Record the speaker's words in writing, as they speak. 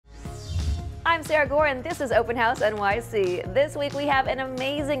I'm Sarah Gore and this is Open House NYC. This week we have an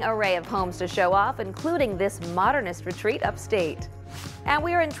amazing array of homes to show off, including this modernist retreat upstate. And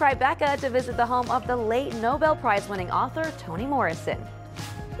we are in Tribeca to visit the home of the late Nobel Prize winning author Toni Morrison.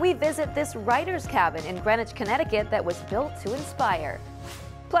 We visit this writer's cabin in Greenwich, Connecticut that was built to inspire.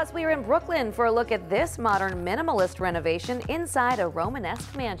 Plus, we are in Brooklyn for a look at this modern minimalist renovation inside a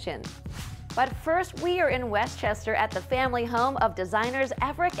Romanesque mansion. But first, we are in Westchester at the family home of designers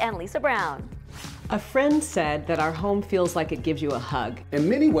Everick and Lisa Brown. A friend said that our home feels like it gives you a hug. In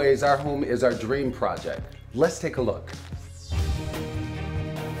many ways, our home is our dream project. Let's take a look.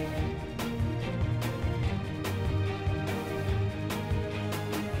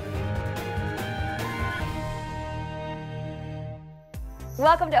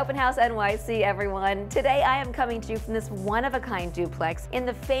 Welcome to Open House NYC, everyone. Today I am coming to you from this one-of-a-kind duplex in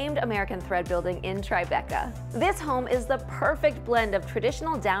the famed American Thread building in Tribeca. This home is the perfect blend of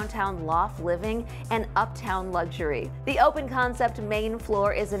traditional downtown loft living and uptown luxury. The open concept main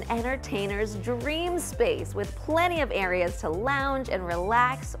floor is an entertainer's dream space with plenty of areas to lounge and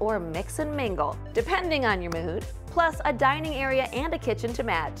relax or mix and mingle, depending on your mood. Plus a dining area and a kitchen to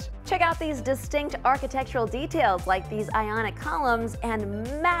match. Check out these distinct architectural details like these ionic columns and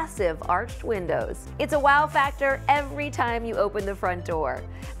massive arched windows. It's a wow factor every time you open the front door.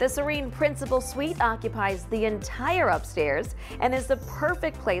 The serene principal suite occupies the entire upstairs and is the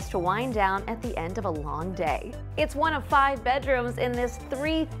perfect place to wind down at the end of a long day. It's one of 5 bedrooms in this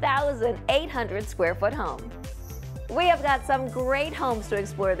 3,800 square foot home. We have got some great homes to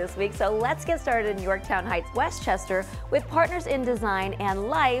explore this week, so let's get started in Yorktown Heights, Westchester with partners in design and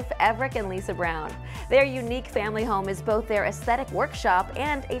life, Everick and Lisa Brown. Their unique family home is both their aesthetic workshop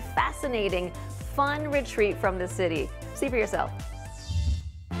and a fascinating, fun retreat from the city. See for yourself.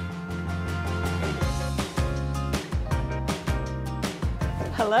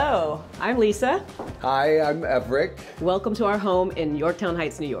 Hello, I'm Lisa. Hi, I'm Everick. Welcome to our home in Yorktown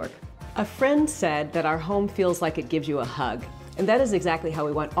Heights, New York. A friend said that our home feels like it gives you a hug, and that is exactly how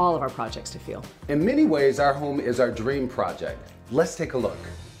we want all of our projects to feel. In many ways, our home is our dream project. Let's take a look.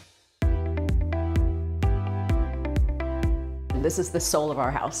 This is the soul of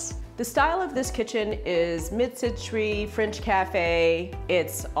our house. The style of this kitchen is mid-century French cafe.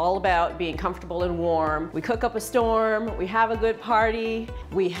 It's all about being comfortable and warm. We cook up a storm, we have a good party,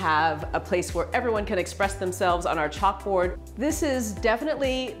 we have a place where everyone can express themselves on our chalkboard. This is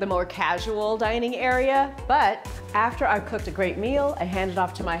definitely the more casual dining area, but after I've cooked a great meal, I hand it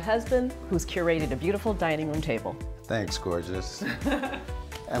off to my husband, who's curated a beautiful dining room table. Thanks, gorgeous.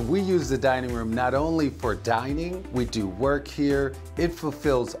 And we use the dining room not only for dining, we do work here. It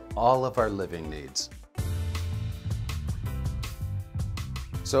fulfills all of our living needs.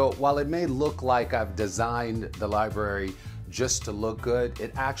 So while it may look like I've designed the library just to look good,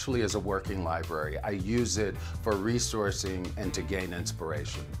 it actually is a working library. I use it for resourcing and to gain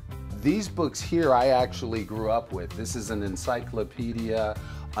inspiration. These books here I actually grew up with. This is an encyclopedia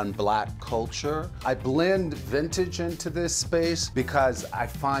on Black culture. I blend vintage into this space because I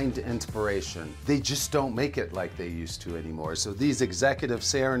find inspiration. They just don't make it like they used to anymore. So these executive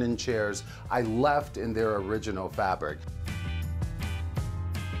Saarinen chairs, I left in their original fabric.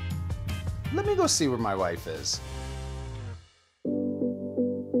 Let me go see where my wife is.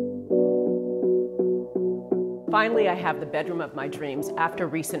 Finally, I have the bedroom of my dreams after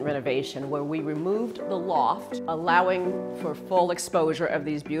recent renovation, where we removed the loft, allowing for full exposure of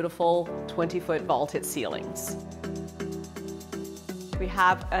these beautiful 20-foot vaulted ceilings. We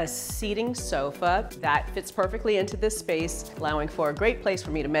have a seating sofa that fits perfectly into this space, allowing for a great place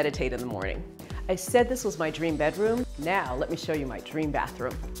for me to meditate in the morning. I said this was my dream bedroom. Now let me show you my dream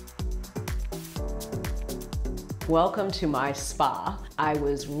bathroom. Welcome to my spa. I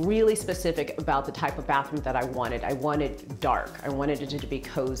was really specific about the type of bathroom that I wanted. I wanted dark. I wanted it to be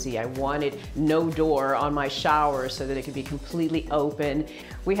cozy. I wanted no door on my shower so that it could be completely open.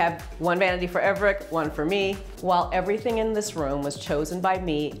 We have one vanity for Everick, one for me. While everything in this room was chosen by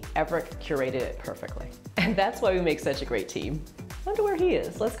me, Everick curated it perfectly. And that's why we make such a great team. I wonder where he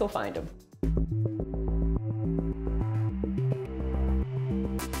is. Let's go find him.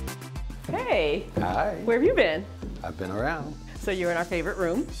 Hey. Hi. Where have you been? I've been around. So you're in our favorite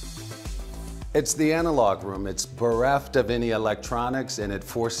room. It's the analog room. It's bereft of any electronics and it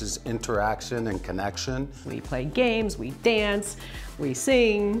forces interaction and connection. We play games, we dance, we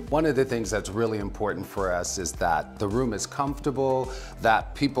sing. One of the things that's really important for us is that the room is comfortable,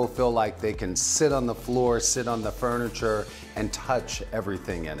 that people feel like they can sit on the floor, sit on the furniture, and touch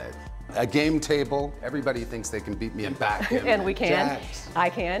everything in it. A game table, everybody thinks they can beat me in backgammon. And we can. Jacks. I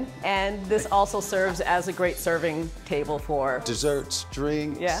can. And this also serves as a great serving table for desserts,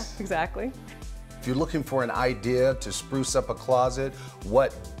 drinks. Yeah, exactly. If you're looking for an idea to spruce up a closet,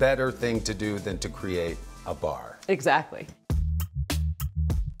 what better thing to do than to create a bar? Exactly.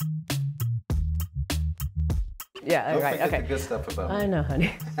 Yeah, Don't right, forget okay. the good stuff about me. I know,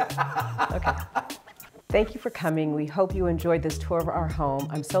 honey. Okay. Thank you for coming. We hope you enjoyed this tour of our home.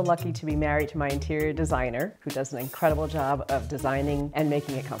 I'm so lucky to be married to my interior designer, who does an incredible job of designing and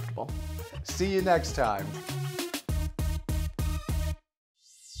making it comfortable. See you next time.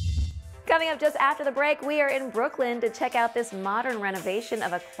 Coming up just after the break, we are in Brooklyn to check out this modern renovation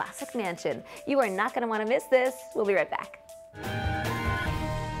of a classic mansion. You are not going to want to miss this. We'll be right back.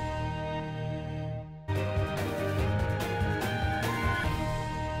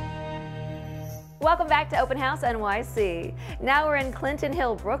 Welcome back to Open House NYC. Now we're in Clinton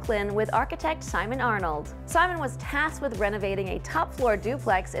Hill, Brooklyn with architect Simon Arnold. Simon was tasked with renovating a top-floor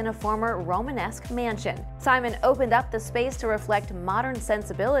duplex in a former Romanesque mansion. Simon opened up the space to reflect modern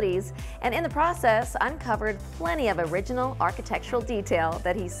sensibilities and in the process uncovered plenty of original architectural detail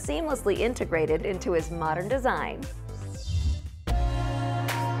that he seamlessly integrated into his modern design.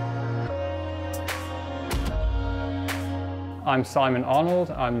 I'm Simon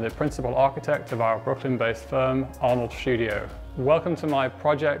Arnold. I'm the principal architect of our Brooklyn-based firm, Arnold Studio. Welcome to my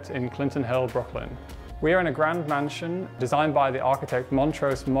project in Clinton Hill, Brooklyn. We are in a grand mansion designed by the architect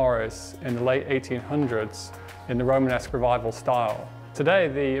Montrose Morris in the late 1800s in the Romanesque Revival style. Today,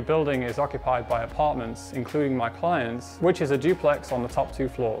 the building is occupied by apartments, including my client's, which is a duplex on the top 2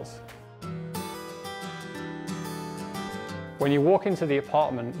 floors. When you walk into the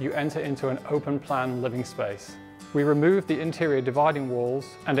apartment, you enter into an open-plan living space. We removed the interior dividing walls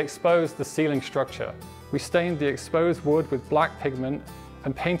and exposed the ceiling structure. We stained the exposed wood with black pigment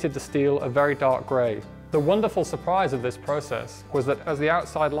and painted the steel a very dark grey. The wonderful surprise of this process was that as the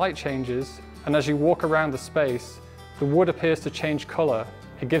outside light changes and as you walk around the space, the wood appears to change colour.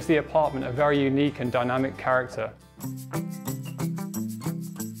 It gives the apartment a very unique and dynamic character.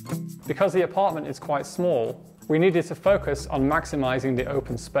 Because the apartment is quite small, we needed to focus on maximising the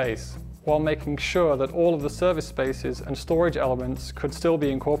open space, while making sure that all of the service spaces and storage elements could still be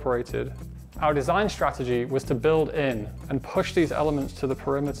incorporated. Our design strategy was to build in and push these elements to the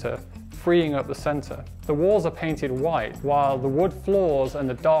perimeter, freeing up the center. The walls are painted white, while the wood floors and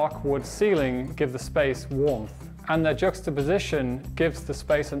the dark wood ceiling give the space warmth, and their juxtaposition gives the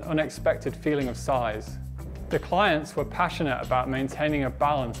space an unexpected feeling of size. The clients were passionate about maintaining a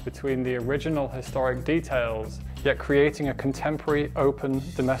balance between the original historic details, yet creating a contemporary, open,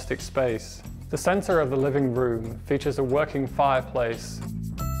 domestic space. The center of the living room features a working fireplace.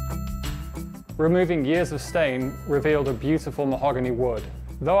 Removing years of stain revealed a beautiful mahogany wood.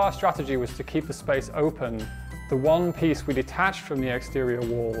 Though our strategy was to keep the space open, the one piece we detached from the exterior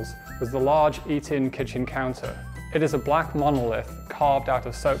walls was the large eat-in kitchen counter. It is a black monolith carved out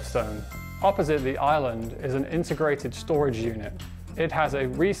of soapstone. Opposite the island is an integrated storage unit. It has a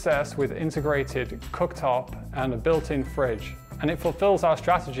recess with integrated cooktop and a built-in fridge, and it fulfills our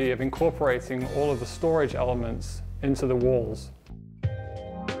strategy of incorporating all of the storage elements into the walls.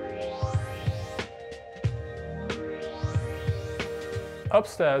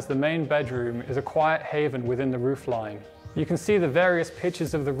 Upstairs, the main bedroom is a quiet haven within the roofline. You can see the various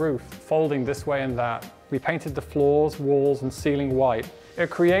pitches of the roof folding this way and that. We painted the floors, walls, and ceiling white. It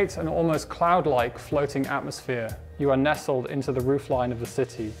creates an almost cloud-like floating atmosphere. You are nestled into the roofline of the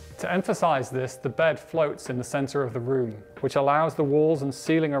city. To emphasize this, the bed floats in the center of the room, which allows the walls and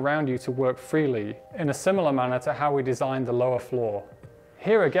ceiling around you to work freely, in a similar manner to how we designed the lower floor.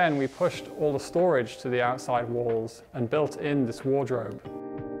 Here again, we pushed all the storage to the outside walls and built in this wardrobe.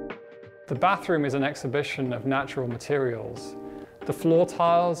 The bathroom is an exhibition of natural materials. The floor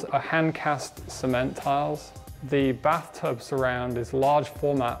tiles are hand-cast cement tiles. The bathtub surround is large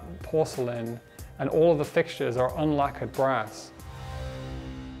format porcelain, and all of the fixtures are unlacquered brass.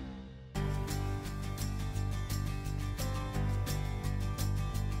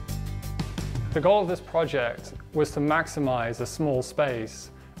 The goal of this project was to maximize a small space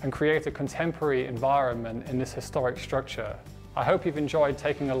and create a contemporary environment in this historic structure. I hope you've enjoyed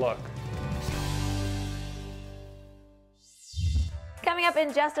taking a look. Coming up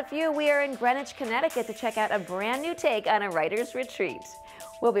in just a few, we are in Greenwich, Connecticut to check out a brand new take on a writer's retreat.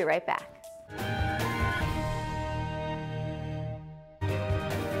 We'll be right back.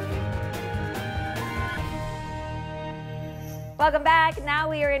 Welcome back. Now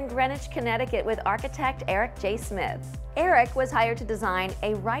we are in Greenwich, Connecticut with architect Everick J. Smith. Everick was hired to design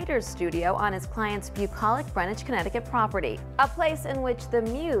a writer's studio on his client's bucolic Greenwich, Connecticut property, a place in which the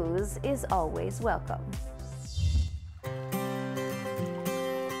muse is always welcome.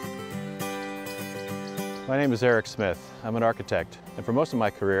 My name is Eric Smith. I'm an architect, and for most of my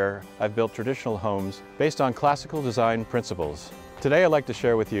career, I've built traditional homes based on classical design principles. Today I'd like to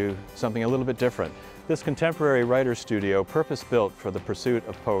share with you something a little bit different. This contemporary writer's studio purpose-built for the pursuit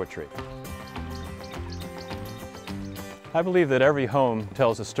of poetry. I believe that every home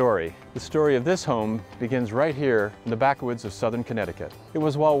tells a story. The story of this home begins right here in the backwoods of southern Connecticut. It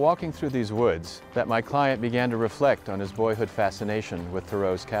was while walking through these woods that my client began to reflect on his boyhood fascination with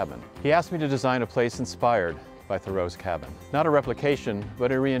Thoreau's cabin. He asked me to design a place inspired by Thoreau's cabin. Not a replication,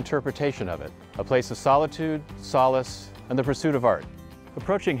 but a reinterpretation of it. A place of solitude, solace, and the pursuit of art.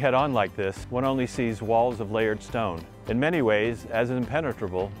 Approaching head-on like this, one only sees walls of layered stone, in many ways as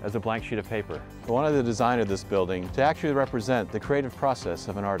impenetrable as a blank sheet of paper. I wanted the design of this building to actually represent the creative process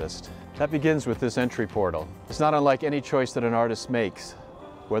of an artist. That begins with this entry portal. It's not unlike any choice that an artist makes,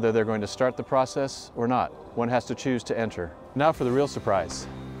 whether they're going to start the process or not. One has to choose to enter. Now for the real surprise.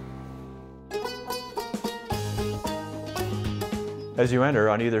 As you enter,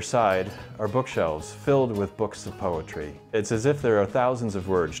 on either side are bookshelves filled with books of poetry. It's as if there are thousands of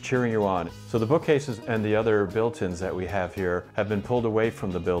words cheering you on. So the bookcases and the other built-ins that we have here have been pulled away from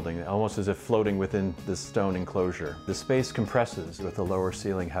the building, almost as if floating within this stone enclosure. The space compresses with a lower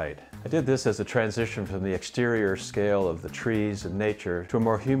ceiling height. I did this as a transition from the exterior scale of the trees and nature to a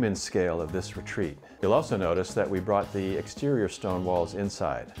more human scale of this retreat. You'll also notice that we brought the exterior stone walls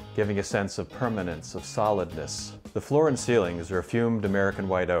inside, giving a sense of permanence, of solidness. The floor and ceilings are fumed American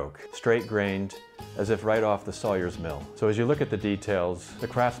white oak, straight-grained, as if right off the sawyer's mill. So as you look at the details, the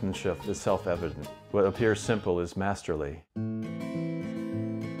craftsmanship is self-evident. What appears simple is masterly.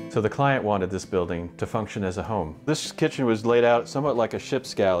 So the client wanted this building to function as a home. This kitchen was laid out somewhat like a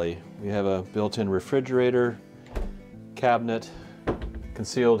ship's galley. We have a built-in refrigerator, cabinet,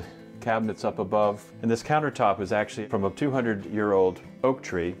 concealed cabinets up above. And this countertop is actually from a 200-year-old oak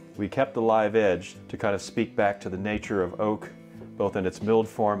tree. We kept the live edge to kind of speak back to the nature of oak, both in its milled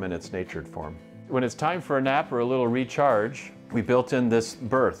form and its natured form. When it's time for a nap or a little recharge, we built in this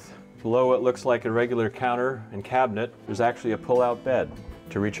berth. Below what looks like a regular counter and cabinet, there's actually a pull-out bed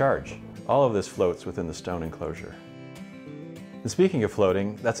to recharge. All of this floats within the stone enclosure. And speaking of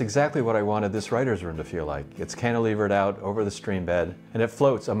floating, that's exactly what I wanted this writer's room to feel like. It's cantilevered out over the stream bed, and it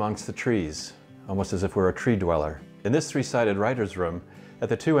floats amongst the trees, almost as if we're a tree dweller. In this three-sided writer's room, at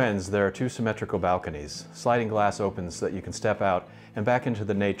the two ends there are two symmetrical balconies. Sliding glass opens so that you can step out and back into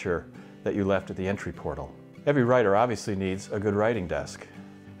the nature that you left at the entry portal. Every writer obviously needs a good writing desk.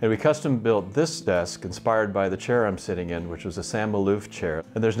 And we custom built this desk inspired by the chair I'm sitting in, which was a Sam Maloof chair.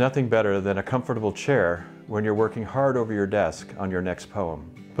 And there's nothing better than a comfortable chair when you're working hard over your desk on your next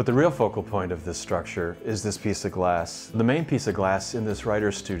poem. But the real focal point of this structure is this piece of glass. The main piece of glass in this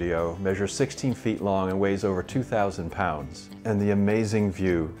writer's studio measures 16 feet long and weighs over 2,000 pounds. And the amazing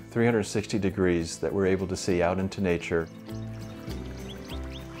view, 360 degrees, that we're able to see out into nature.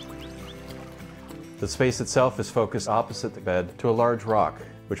 The space itself is focused opposite the bed to a large rock,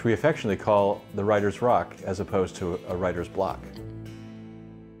 which we affectionately call the writer's rock as opposed to a writer's block.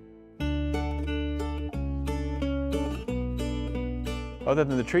 Other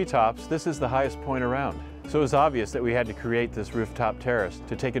than the treetops, this is the highest point around. So it was obvious that we had to create this rooftop terrace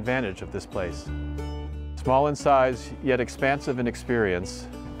to take advantage of this place. Small in size, yet expansive in experience,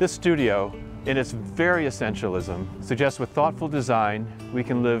 this studio, in its very essentialism, suggests with thoughtful design, we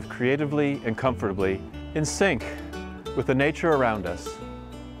can live creatively and comfortably in sync with the nature around us.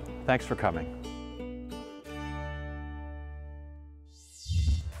 Thanks for coming.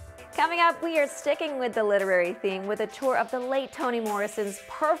 Coming up, we are sticking with the literary theme with a tour of the late Toni Morrison's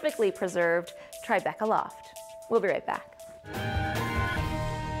perfectly preserved Tribeca loft. We'll be right back.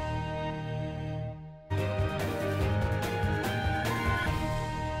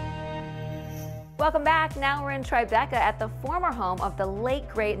 Welcome back. Now we're in Tribeca at the former home of the late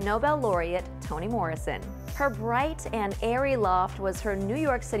great Nobel laureate Toni Morrison. Her bright and airy loft was her New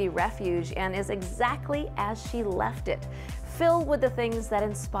York City refuge and is exactly as she left it, filled with the things that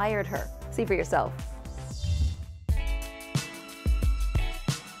inspired her. See for yourself.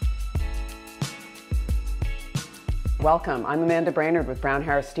 Welcome, I'm Amanda Brainerd with Brown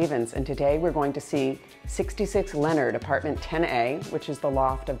Harris Stevens, and today we're going to see 66 Leonard, apartment 10A, which is the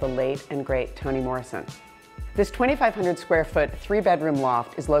loft of the late and great Toni Morrison. This 2,500 square foot, 3-bedroom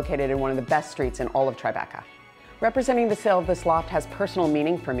loft is located in one of the best streets in all of Tribeca. Representing the sale of this loft has personal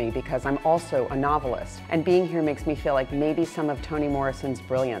meaning for me because I'm also a novelist, and being here makes me feel like maybe some of Toni Morrison's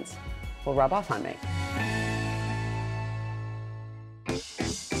brilliance will rub off on me.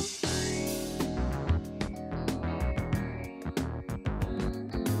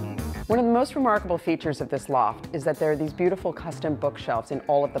 One of the most remarkable features of this loft is that there are these beautiful custom bookshelves in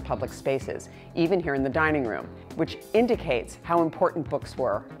all of the public spaces, even here in the dining room, which indicates how important books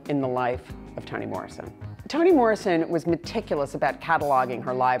were in the life of Toni Morrison. Toni Morrison was meticulous about cataloging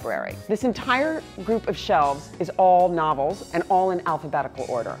her library. This entire group of shelves is all novels and all in alphabetical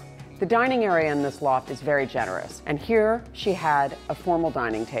order. The dining area in this loft is very generous, and here she had a formal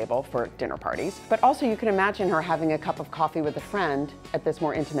dining table for dinner parties, but also you can imagine her having a cup of coffee with a friend at this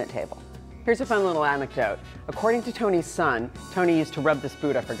more intimate table. Here's a fun little anecdote. According to Toni's son, Toni used to rub this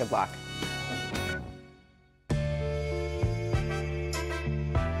Buddha for good luck.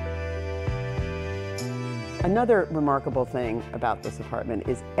 Another remarkable thing about this apartment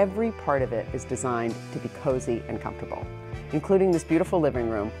is every part of it is designed to be cozy and comfortable, including this beautiful living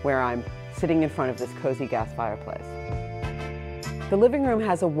room where I'm sitting in front of this cozy gas fireplace. The living room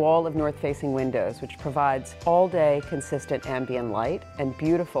has a wall of north-facing windows, which provides all-day consistent ambient light and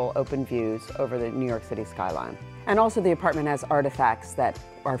beautiful open views over the New York City skyline. And also the apartment has artifacts that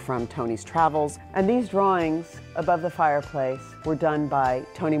are from Toni's travels, and these drawings above the fireplace were done by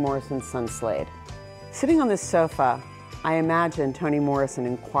Toni Morrison's son Slade. Sitting on this sofa, I imagine Toni Morrison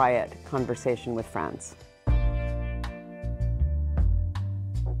in quiet conversation with friends.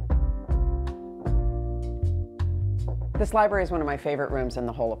 This library is one of my favorite rooms in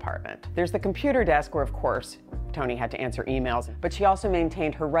the whole apartment. There's the computer desk where, of course, Toni had to answer emails, but she also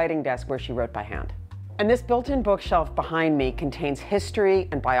maintained her writing desk where she wrote by hand. And this built-in bookshelf behind me contains history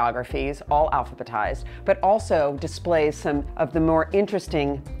and biographies, all alphabetized, but also displays some of the more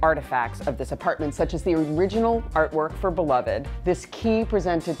interesting artifacts of this apartment, such as the original artwork for Beloved, this key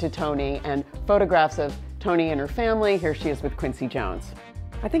presented to Toni, and photographs of Toni and her family. Here she is with Quincy Jones.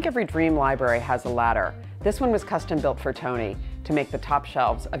 I think every dream library has a ladder. This one was custom built for Toni to make the top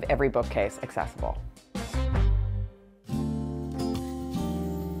shelves of every bookcase accessible.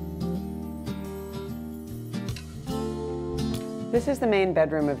 This is the main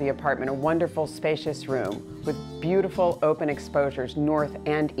bedroom of the apartment, a wonderful, spacious room with beautiful open exposures north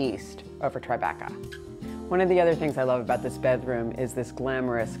and east over Tribeca. One of the other things I love about this bedroom is this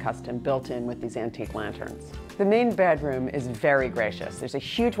glamorous custom built-in with these antique lanterns. The main bedroom is very gracious. There's a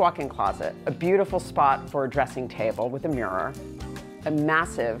huge walk-in closet, a beautiful spot for a dressing table with a mirror, a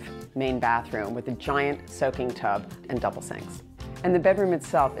massive main bathroom with a giant soaking tub and double sinks. And the bedroom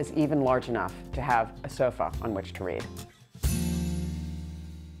itself is even large enough to have a sofa on which to read.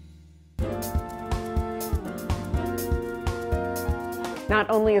 Not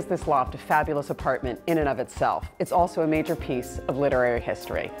only is this loft a fabulous apartment in and of itself, it's also a major piece of literary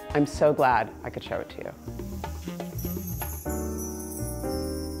history. I'm so glad I could show it to you.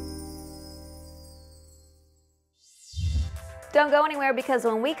 Don't go anywhere, because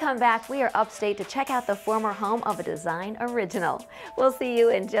when we come back, we are upstate to check out the former home of a design original. We'll see you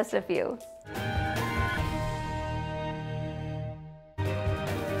in just a few.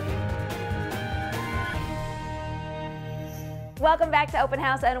 Welcome back to Open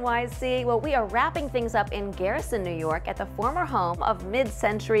House NYC. Well, we are wrapping things up in Garrison, New York at the former home of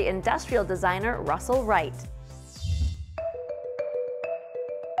mid-century industrial designer Russell Wright.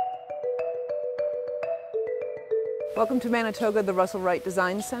 Welcome to Manitoga, the Russell Wright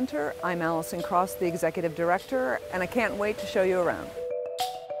Design Center. I'm Allison Cross, the Executive Director, and I can't wait to show you around.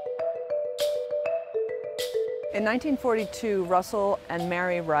 In 1942, Russell and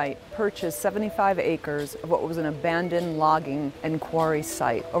Mary Wright purchased 75 acres of what was an abandoned logging and quarry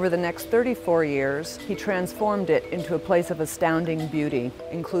site. Over the next 34 years, he transformed it into a place of astounding beauty,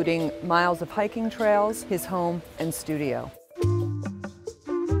 including miles of hiking trails, his home, and studio.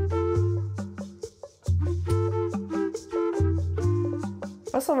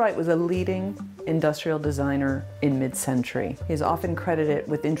 Russell Wright was a leading industrial designer in mid-century. He is often credited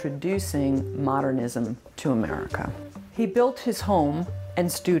with introducing modernism to America. He built his home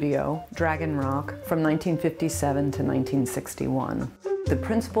and studio, Dragon Rock, from 1957 to 1961. The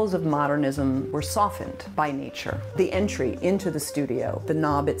principles of modernism were softened by nature. The entry into the studio, the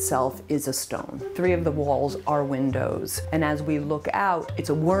knob itself is a stone. 3 of the walls are windows, and as we look out, it's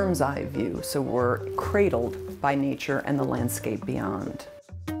a worm's eye view, so we're cradled by nature and the landscape beyond.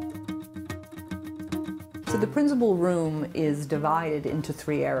 So the principal room is divided into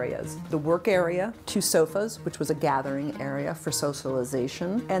 3 areas. The work area, 2 sofas, which was a gathering area for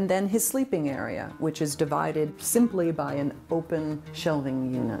socialization, and then his sleeping area, which is divided simply by an open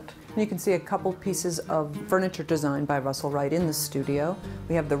shelving unit. And you can see a couple pieces of furniture designed by Russell Wright in the studio.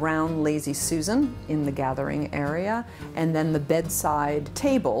 We have the round Lazy Susan in the gathering area, and then the bedside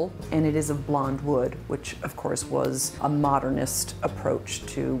table, and it is of blonde wood, which of course was a modernist approach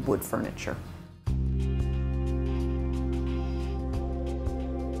to wood furniture.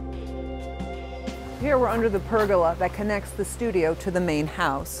 Here we're under the pergola that connects the studio to the main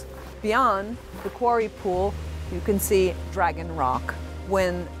house. Beyond the quarry pool, you can see Dragon Rock.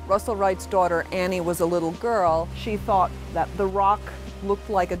 When Russell Wright's daughter Annie was a little girl, she thought that the rock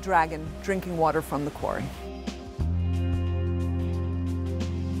looked like a dragon drinking water from the quarry.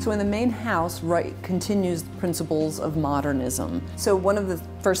 So in the main house, Wright continues the principles of modernism. So one of the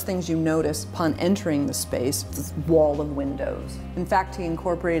first things you notice upon entering the space is this wall of windows. In fact, he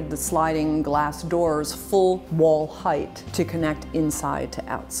incorporated the sliding glass doors full wall height to connect inside to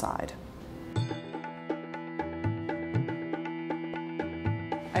outside.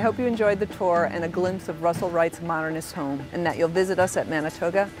 I hope you enjoyed the tour and a glimpse of Russell Wright's modernist home, and that you'll visit us at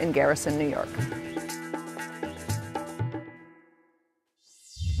Manitoga in Garrison, New York.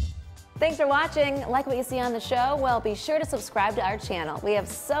 Thanks for watching. Like what you see on the show? Well, be sure to subscribe to our channel. We have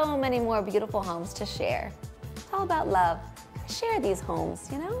so many more beautiful homes to share. How about love? Share these homes,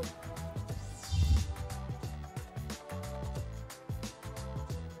 you know?